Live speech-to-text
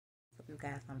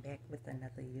guys, I'm back with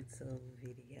another YouTube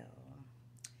video,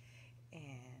 and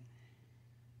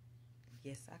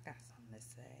yes, I got something to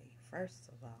say. First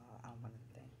of all, I want to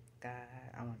thank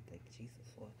God. I want to thank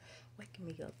Jesus for waking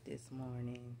me up this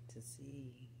morning to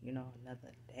see,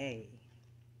 another day.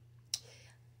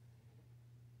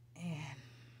 And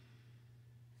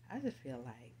I just feel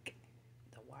like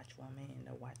the watchwoman and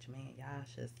the watchman, y'all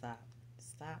should stop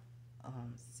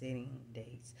setting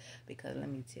dates, because let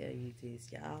me tell you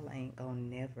this, y'all ain't gonna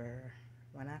never,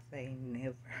 when I say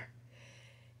never,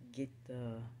 get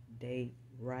the date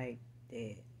right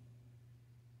that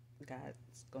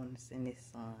God's gonna send his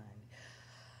son.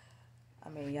 I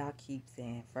mean, y'all keep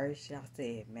saying, first y'all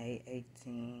said May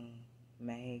 18,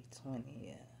 May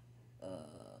 20th.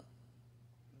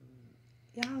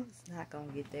 Y'all's not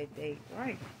gonna get that date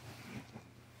right.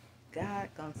 God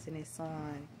gonna send his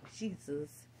son Jesus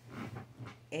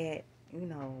at,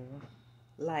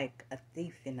 like a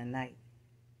thief in the night.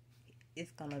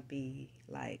 It's gonna be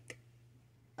like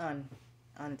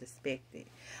unexpected.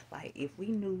 Like, if we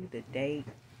knew the date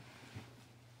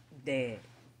that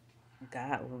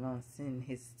God was gonna send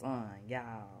his son,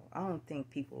 y'all, I don't think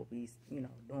people will be,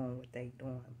 doing what they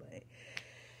doing. But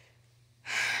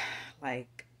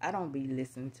like, I don't be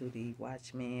listening to the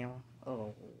watchman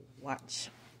or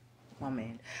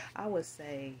watchwoman. I would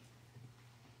say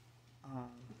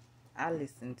I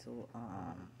listen to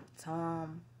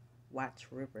Tom Watch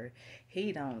River.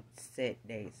 He don't set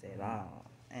dates at all,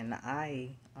 and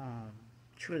I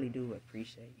truly do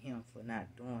appreciate him for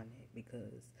not doing it,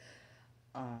 because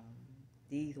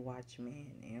these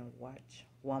watchmen and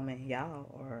watchwoman,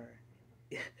 y'all are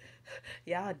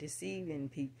y'all deceiving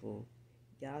people.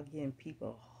 Y'all getting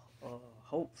people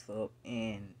hopes up,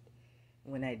 and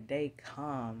when that day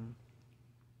come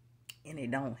and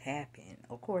it don't happen,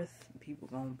 of course people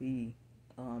gonna be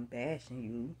bashing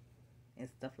you and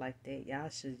stuff like that. Y'all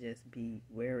should just be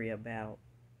wary about,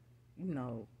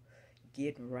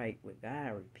 getting right with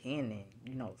God, repenting,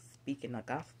 speaking the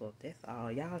gospel. That's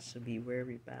all y'all should be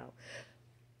worried about,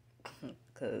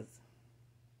 because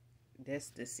that's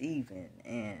deceiving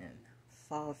and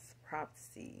false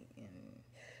prophecy. And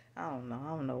I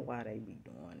don't know why they be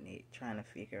doing it, trying to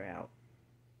figure out,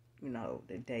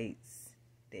 the dates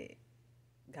that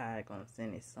God gonna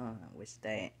send his son, which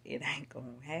that it ain't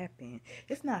gonna happen.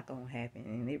 It's not gonna happen,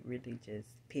 and it really just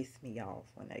pissed me off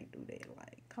when they do that.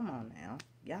 Like, come on now,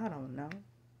 y'all don't know.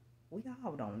 We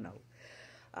all don't know.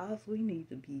 We need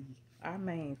to be, our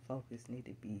main focus need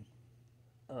to be,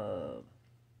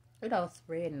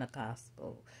 spreading the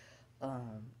gospel,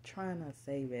 trying to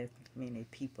save as many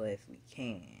people as we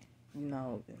can,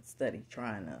 instead of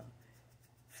trying to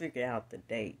figure out the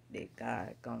date that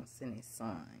God gonna send his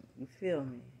son. You feel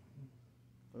me?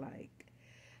 Like,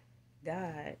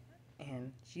 God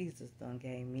and Jesus done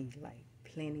gave me like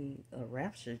plenty of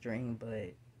rapture dream,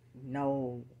 but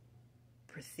no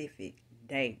specific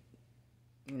date.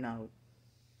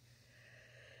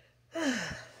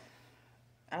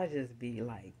 I just be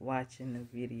like watching the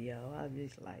video. I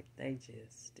just like, they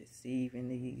just deceiving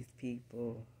these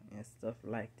people and stuff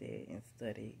like that,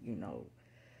 instead of,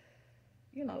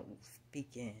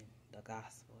 speaking the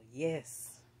gospel.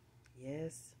 Yes,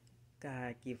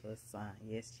 God give us sign.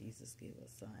 Yes, Jesus give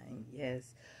us sign.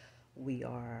 Yes, we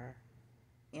are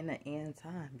in the end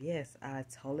time. Yes, I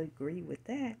totally agree with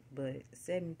that. But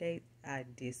setting dates, I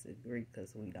disagree,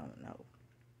 because we don't know.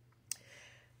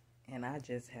 And I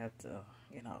just have to,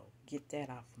 get that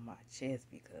off of my chest,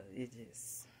 because it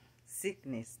just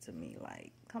sickness to me.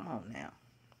 Like, come on now.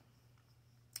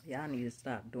 Y'all need to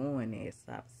stop doing it.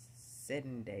 Stop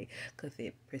setting day. Because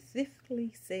it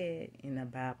specifically said in the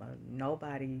Bible,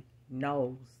 nobody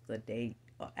knows the date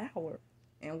or hour.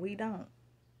 And we don't.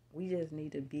 We just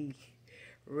need to be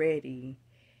ready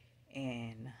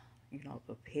and,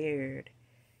 prepared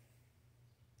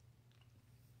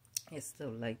and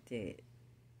stuff like that.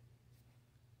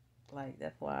 Like,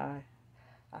 that's why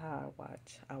I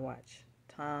watch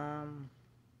Tom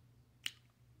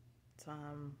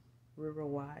River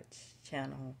Watch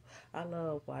channel. I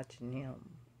love watching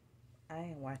him. I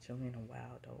ain't watched him in a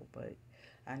while though, but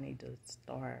I need to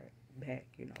start back,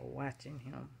 watching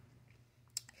him.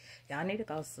 Y'all need to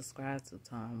go subscribe to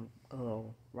Tom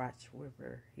Watch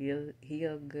River. He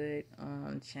a good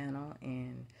channel,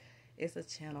 and it's a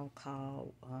channel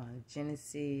called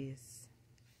Genesis.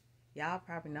 Y'all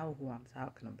probably know who I'm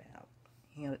talking about.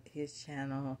 His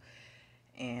channel.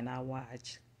 And I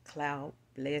watch Cloud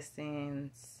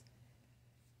Blessings,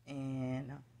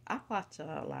 and I watch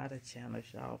a lot of channels,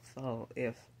 y'all. So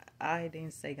if I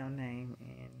didn't say your name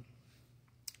in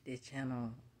this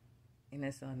channel, and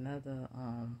it's another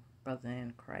Brother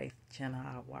in Christ channel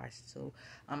I watch too.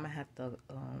 I'm gonna have to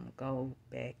go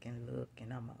back and look,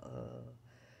 and I'm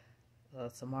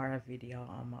tomorrow video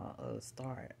I'm gonna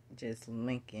start just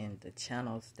linking the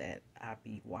channels that I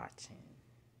be watching.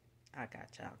 I got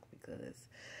y'all, because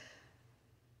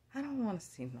I don't want to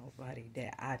see nobody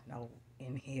that I know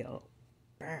in hell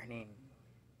burning.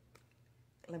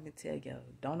 Let me tell you,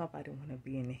 don't nobody want to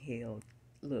be in hell.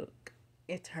 Look,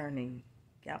 eternity.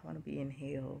 Y'all want to be in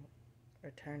hell,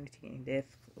 eternity, and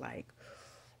that's like,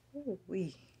 ooh,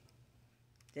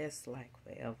 that's like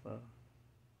forever.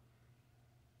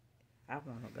 I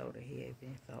want to go to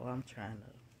heaven, so I'm trying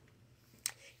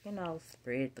to,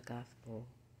 spread the gospel.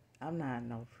 I'm not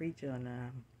no preacher or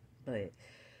nothing, but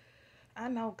I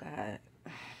know God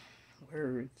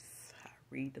words. I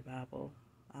read the Bible.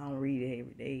 I don't read it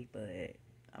every day, but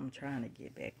I'm trying to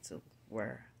get back to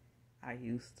where I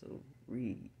used to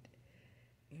read,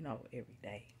 every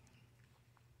day.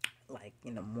 Like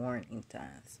in the morning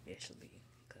time, especially,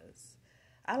 because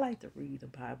I like to read the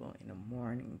Bible in the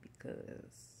morning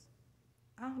because,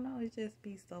 I don't know, it just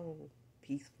be so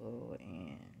peaceful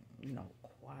and,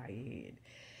 quiet.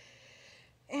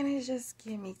 And it just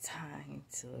give me time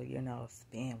to,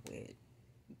 spend with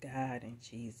God and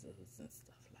Jesus and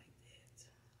stuff like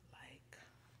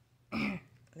that. Like,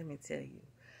 let me tell you,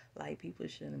 like, people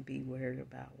shouldn't be worried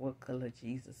about what color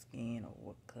Jesus skin or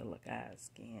what color God's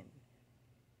skin.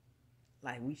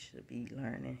 Like, we should be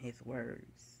learning his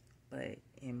words. But,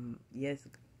 yes,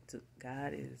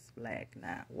 God is black,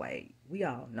 not white. We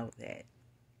all know that.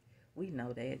 We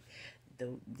know that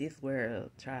this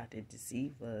world tried to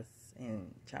deceive us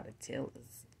and try to tell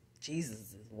us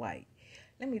Jesus is white.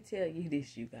 Let me tell you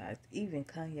this, you guys. Even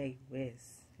Kanye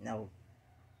West know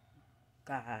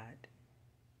God.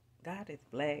 God is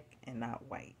black and not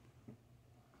white.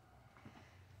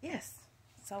 Yes.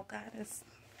 So God is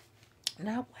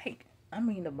not white. I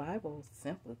mean, the Bible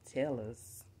simply tell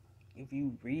us. If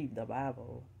you read the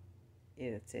Bible,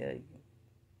 it'll tell you.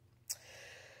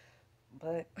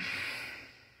 But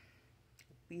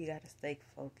we gotta stay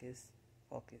focused.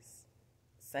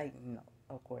 Satan,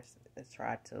 of course, has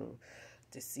tried to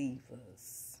deceive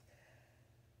us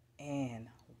and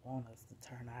want us to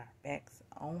turn our backs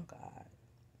on God.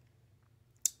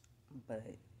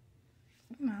 But,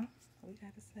 we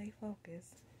gotta stay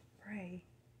focused, pray,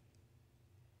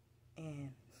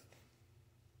 and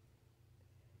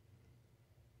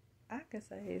I can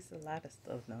say it's a lot of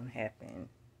stuff done happen.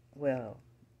 Well,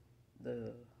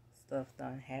 the stuff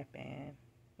done happen,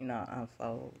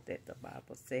 unfold that the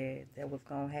Bible said that was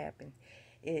gonna happen.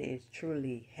 It is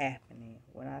truly happening.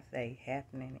 When I say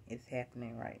happening, it's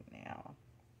happening right now.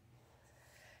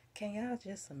 Can y'all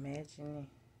just imagine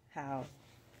how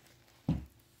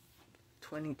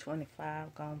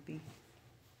 2025 gonna be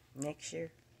next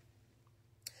year?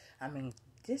 I mean,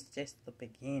 this just the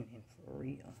beginning, for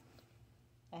real.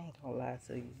 I ain't gonna lie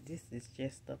to you. This is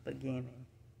just the beginning.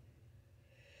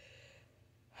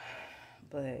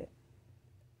 But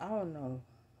I don't know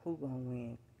who gonna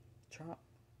win, Trump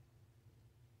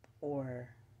or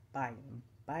Biden.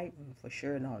 Biden for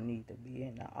sure don't need to be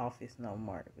in the office no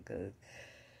more, because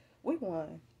we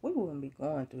wouldn't be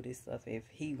going through this stuff if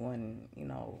he wasn't,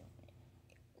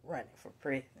 running for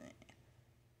president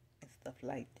and stuff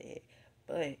like that.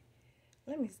 But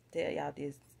let me tell y'all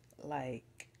this,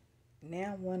 like,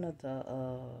 now one of the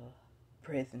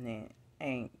president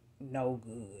ain't no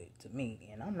good to me,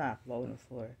 and I'm not voting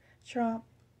for Trump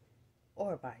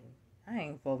or Biden. I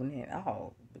ain't voting at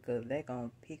all, because they're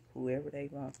gonna pick whoever they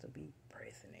want to be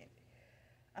president.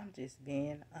 I'm just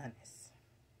being honest.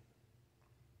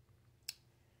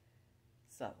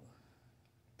 So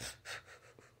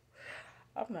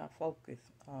I'm not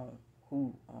focused on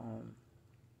who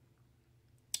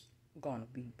gonna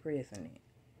be president.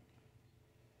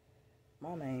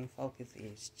 My main focus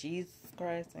is Jesus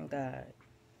Christ and God.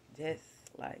 Just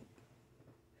like,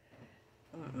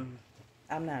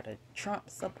 I'm not a Trump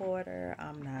supporter.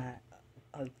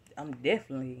 I'm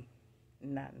definitely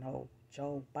not no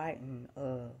Joe Biden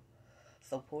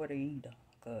supporter either.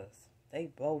 Cause they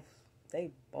both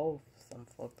some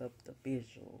fucked up the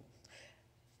visuals.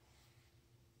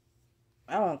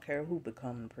 I don't care who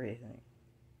become the president,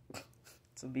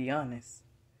 to be honest.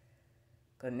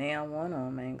 Cause now one of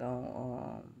them ain't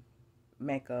gonna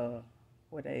make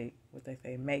what they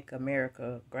say, make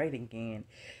America great again.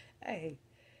 Hey,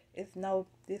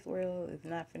 this world is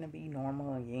not finna be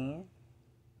normal again.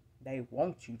 They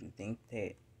want you to think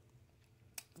that,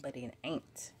 but it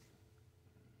ain't.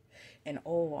 And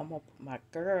I'm gonna put my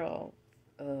girl,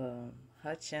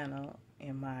 her channel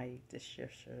in my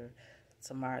description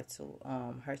tomorrow to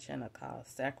her channel called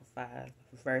Sacrifice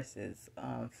versus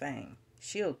Fame.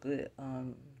 She a good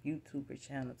YouTuber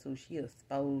channel too. She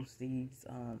exposed these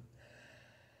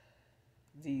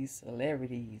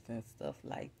celebrities and stuff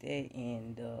like that,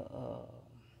 and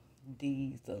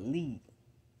these elite,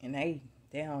 and they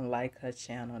don't like her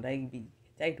channel. They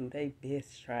do their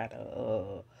best try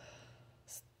to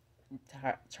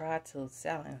try to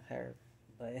silence her,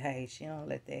 but hey, she don't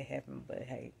let that happen. But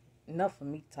hey, enough of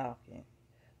me talking.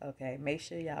 Okay, make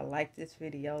sure y'all like this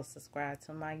video, subscribe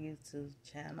to my YouTube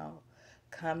channel,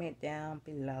 comment down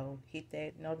below, hit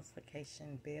that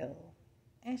notification bell,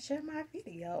 and share my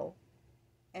video.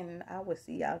 And I will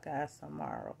see y'all guys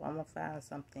tomorrow. I'm going to find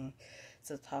something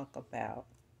to talk about.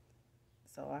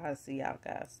 So I'll see y'all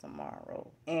guys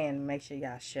tomorrow. And make sure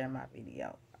y'all share my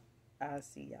video. I'll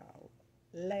see y'all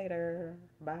later.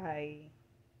 Bye.